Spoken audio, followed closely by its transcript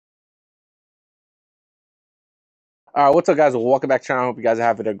What's up, guys? Welcome back to the channel. I hope you guys are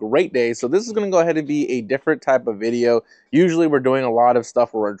having a great day. So this is going to go ahead and be a different type of video. Usually we're doing a lot of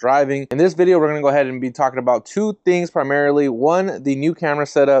stuff where we're driving. In this video, we're going to go ahead and be talking about two things primarily. One, the new camera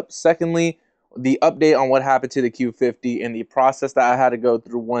setup. Secondly, the update on what happened to the Q50 and the process that I had to go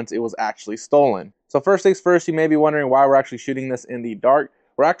through once it was actually stolen. So first things first, you may be wondering why we're actually shooting this in the dark.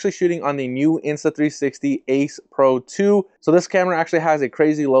 We're actually shooting on the new Insta360 Ace Pro 2. So this camera actually has a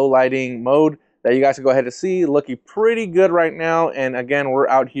crazy low lighting mode that you guys can go ahead and see, looking pretty good right now. And again, we're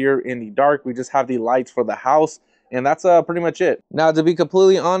out here in the dark. We just have the lights for the house, and that's pretty much it. Now, to be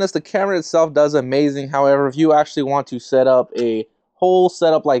completely honest, the camera itself does amazing. However, if you actually want to set up a whole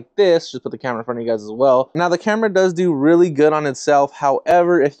setup like this, just put the camera in front of you guys as well. Now, the camera does do really good on itself.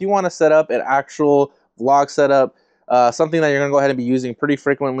 However, if you want to set up an actual vlog setup, something that you're gonna go ahead and be using pretty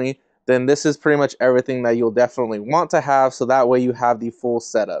frequently, then this is pretty much everything that you'll definitely want to have, so that way you have the full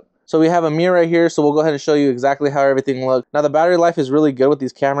setup. So we have a mirror right here, so we'll go ahead and show you exactly how everything looks. Now, the battery life is really good with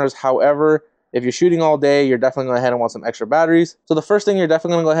these cameras. However, if you're shooting all day, you're definitely going to go ahead and want some extra batteries. So the first thing you're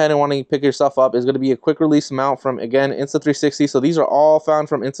definitely going to go ahead and want to pick yourself up is going to be a quick release mount from, again, Insta360. So these are all found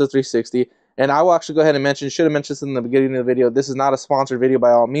from Insta360. And I will actually go ahead and should have mentioned this in the beginning of the video. This is not a sponsored video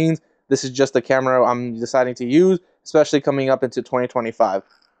by all means. This is just the camera I'm deciding to use, especially coming up into 2025.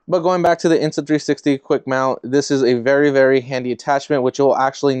 But going back to the Insta360 quick mount, this is a very, very handy attachment, which you'll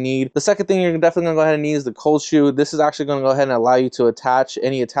actually need. The second thing you're definitely going to go ahead and need is the cold shoe. This is actually going to go ahead and allow you to attach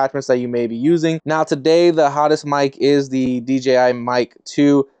any attachments that you may be using. Now, today, the hottest mic is the DJI Mic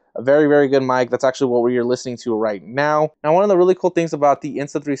 2. A very, very good mic. That's actually what we're listening to right now. Now, one of the really cool things about the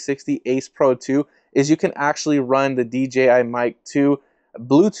Insta360 Ace Pro 2 is you can actually run the DJI Mic 2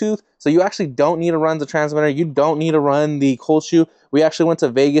 Bluetooth, so you actually don't need to run the transmitter. You don't need to run the cold shoe. We actually went to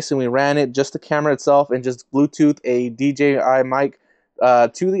Vegas and we ran it, just the camera itself, and just Bluetooth a DJI mic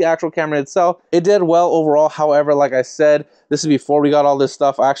to the actual camera itself. It did well overall. However, like I said, this is before we got all this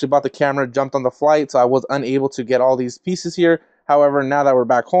stuff. I actually bought the camera, jumped on the flight, so I was unable to get all these pieces here. However, now that we're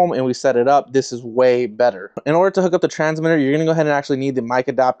back home and we set it up, this is way better. In order to hook up the transmitter, you're going to go ahead and actually need the mic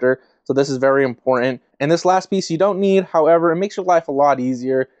adapter. So this is very important. And this last piece you don't need. However, it makes your life a lot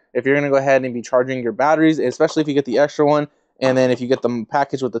easier if you're going to go ahead and be charging your batteries, especially if you get the extra one. And then if you get the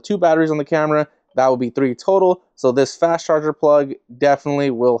package with the 2 batteries on the camera, that will be 3 total. So this fast charger plug definitely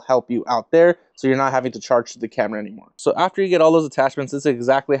will help you out there, so you're not having to charge the camera anymore. So after you get all those attachments, this is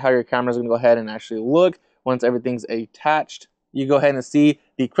exactly how your camera is going to go ahead and actually look once everything's attached. You go ahead and see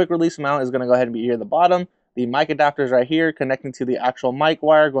the quick release mount is going to go ahead and be here at the bottom. The mic adapter is right here, connecting to the actual mic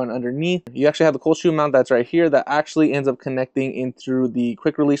wire going underneath. You actually have the cold shoe mount that's right here that actually ends up connecting in through the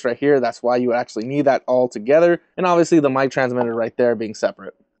quick release right here. That's why you actually need that all together. And obviously the mic transmitter right there being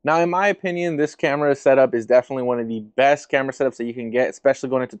separate. Now, in my opinion, this camera setup is definitely one of the best camera setups that you can get, especially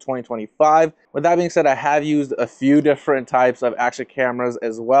going into 2025. With that being said, I have used a few different types of action cameras,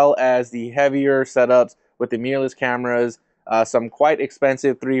 as well as the heavier setups with the mirrorless cameras. Some quite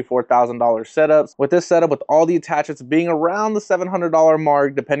expensive $3,000–4,000 setups. With this setup, with all the attachments being around the $700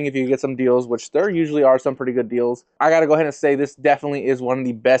 mark, depending if you get some deals, which there usually are some pretty good deals, I gotta go ahead and say this definitely is one of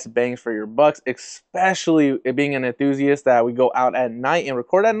the best bangs for your bucks, especially it being an enthusiast that we go out at night and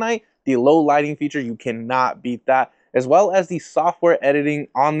record at night. The low lighting feature, you cannot beat that. As well as the software editing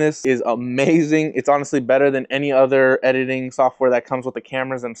on this is amazing. It's honestly better than any other editing software that comes with the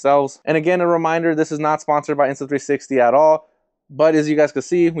cameras themselves. And again, a reminder, this is not sponsored by Insta360 at all. But as you guys can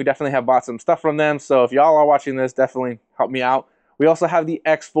see, we definitely have bought some stuff from them. So if y'all are watching this, definitely help me out. We also have the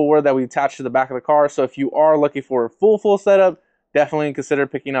X4 that we attach to the back of the car. So if you are looking for a full setup, definitely consider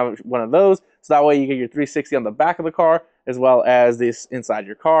picking up one of those. So that way you get your 360 on the back of the car, as well as this inside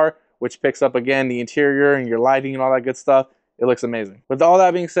your car, which picks up, again, the interior and your lighting and all that good stuff. It looks amazing. With all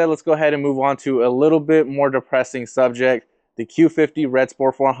that being said, let's go ahead and move on to a little bit more depressing subject, the Q50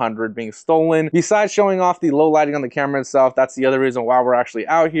 Redsport 400 being stolen. Besides showing off the low lighting on the camera itself, that's the other reason why we're actually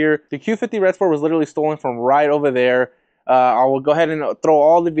out here. The Q50 Redsport was literally stolen from right over there. I will go ahead and throw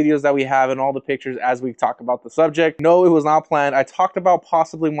all the videos that we have and all the pictures as we talk about the subject. No, it was not planned. I talked about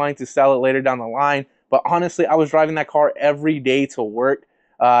possibly wanting to sell it later down the line, but honestly, I was driving that car every day to work.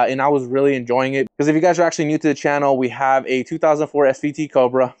 And I was really enjoying it. Because if you guys are actually new to the channel, we have a 2004 SVT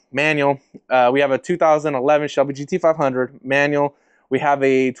Cobra manual. We have a 2011 Shelby GT500 manual. We have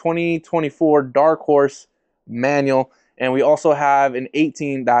a 2024 Dark Horse manual. And we also have an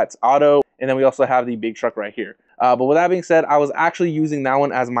 18 that's auto. And then we also have the big truck right here. But with that being said, I was actually using that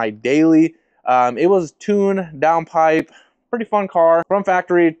one as my daily. It was tuned, downpipe, pretty fun car. From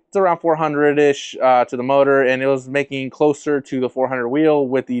factory, it's around 400-ish to the motor, and it was making closer to the 400 wheel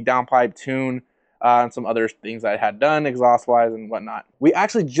with the downpipe tune and some other things I had done exhaust wise and whatnot. We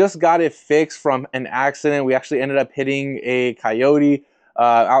actually just got it fixed from an accident. We actually ended up hitting a coyote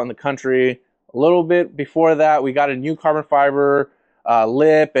out in the country. A little bit before that, we got a new carbon fiber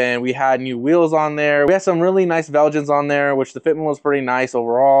lip, and we had new wheels on there. We had some really nice Belgians on there, which the fitment was pretty nice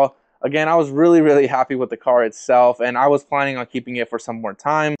overall. Again, I was really happy with the car itself, and I was planning on keeping it for some more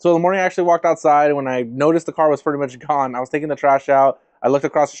time. So the morning I actually walked outside, and when I noticed the car was pretty much gone, I was taking the trash out. I looked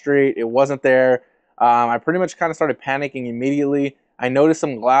across the street, it wasn't there. I pretty much kind of started panicking immediately. I noticed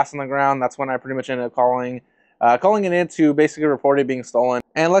some glass on the ground. That's when I pretty much ended up calling it in to basically report it being stolen.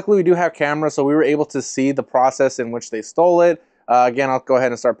 And luckily we do have cameras, so we were able to see the process in which they stole it. Again, I'll go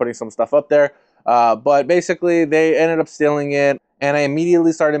ahead and start putting some stuff up there. But basically they ended up stealing it, and I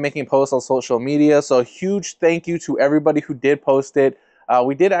immediately started making posts on social media. So huge thank you to everybody who did post it.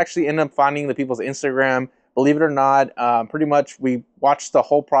 We did actually end up finding the people's Instagram. Believe it or not, pretty much we watched the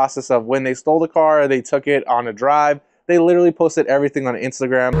whole process of when they stole the car, they took it on a drive. They literally posted everything on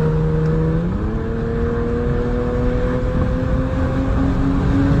Instagram.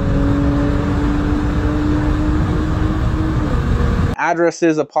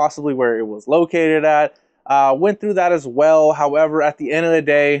 Addresses of possibly where it was located at. Went through that as well. However, at the end of the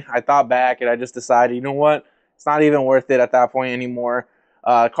day, I thought back and I just decided, you know what? It's not even worth it at that point anymore.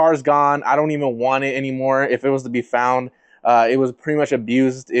 Car's gone. I don't even want it anymore. If it was to be found, it was pretty much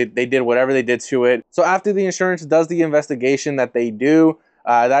abused. They did whatever they did to it. So after the insurance does the investigation that they do,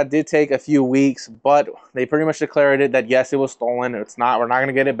 that did take a few weeks, but they pretty much declared it that yes, it was stolen. We're not going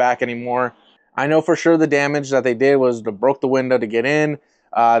to get it back anymore. I know for sure the damage that they did was to broke the window to get in.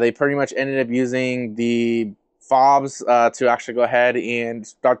 They pretty much ended up using the fobs to actually go ahead and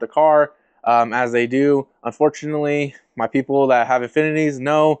start the car as they do. Unfortunately, my people that have Infinities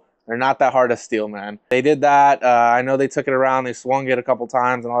know they're not that hard to steal, man. They did that. I know they took it around. They swung it a couple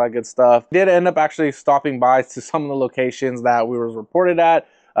times and all that good stuff. Did end up actually stopping by to some of the locations that we were reported at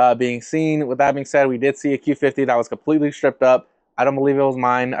being seen. With that being said, we did see a Q50 that was completely stripped up. I don't believe it was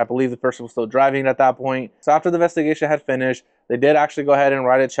mine. I believe the person was still driving at that point. So after the investigation had finished, they did actually go ahead and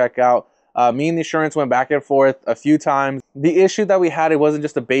write a check out. Me and the insurance went back and forth a few times. The issue that we had, it wasn't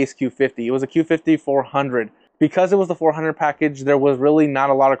just a base Q50. It was a Q50 400. Because it was the 400 package, there was really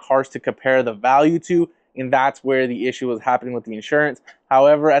not a lot of cars to compare the value to, and that's where the issue was happening with the insurance.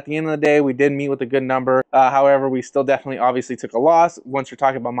 However, at the end of the day, we did meet with a good number. However, we still definitely obviously took a loss once you're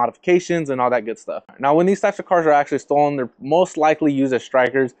talking about modifications and all that good stuff. Now, when these types of cars are actually stolen, they're most likely used as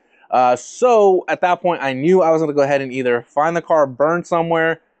strikers. So at that point, I knew I was going to go ahead and either find the car burned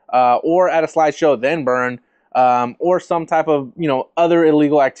somewhere or at a slideshow then burn, or some type of, other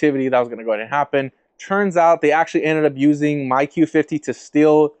illegal activity that was going to go ahead and happen. Turns out they actually ended up using my Q50 to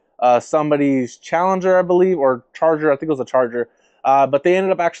steal somebody's Challenger, I believe, or Charger. I think it was a Charger. But they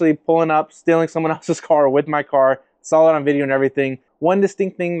ended up actually pulling up, stealing someone else's car with my car. Saw it on video and everything. One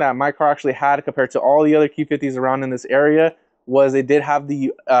distinct thing that my car actually had compared to all the other Q50s around in this area was it did have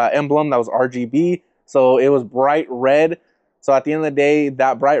the emblem that was RGB. So it was bright red. So at the end of the day,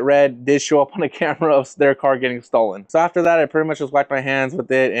 that bright red did show up on a camera of their car getting stolen. So after that, I pretty much just wiped my hands with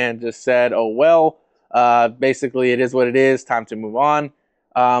it and just said, oh, well, basically it is what it is. Time to move on.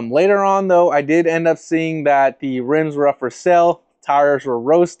 Later on, though, I did end up seeing that the rims were up for sale. Tires were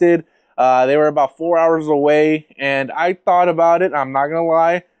roasted. They were about 4 hours away, and I thought about it. I'm not going to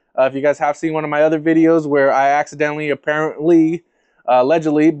lie. If you guys have seen one of my other videos where I accidentally, apparently,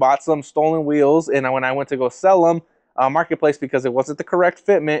 allegedly bought some stolen wheels, and when I went to go sell them, Marketplace, because it wasn't the correct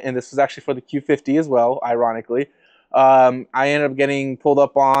fitment, and this was actually for the Q50 as well, ironically, I ended up getting pulled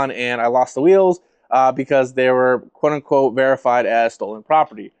up on, and I lost the wheels because they were quote-unquote verified as stolen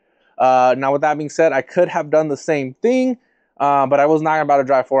property. Now, with that being said, I could have done the same thing, but I was not about to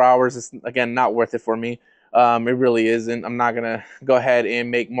drive 4 hours. It's, again, not worth it for me. It really isn't. I'm not going to go ahead and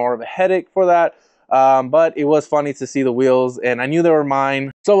make more of a headache for that. But it was funny to see the wheels, and I knew they were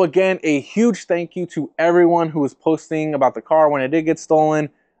mine. So again, a huge thank you to everyone who was posting about the car when it did get stolen.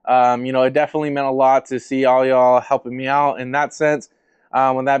 It definitely meant a lot to see all y'all helping me out in that sense.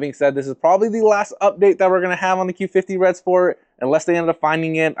 With that being said, this is probably the last update that we're going to have on the Q50 Redsport, unless they end up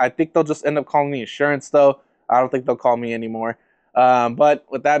finding it. I think they'll just end up calling the insurance, though. I don't think they'll call me anymore. But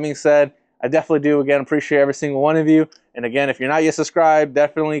with that being said, I definitely do, again, appreciate every single one of you. And again, if you're not yet subscribed,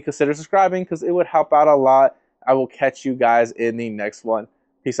 definitely consider subscribing because it would help out a lot. I will catch you guys in the next one.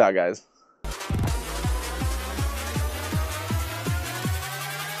 Peace out, guys.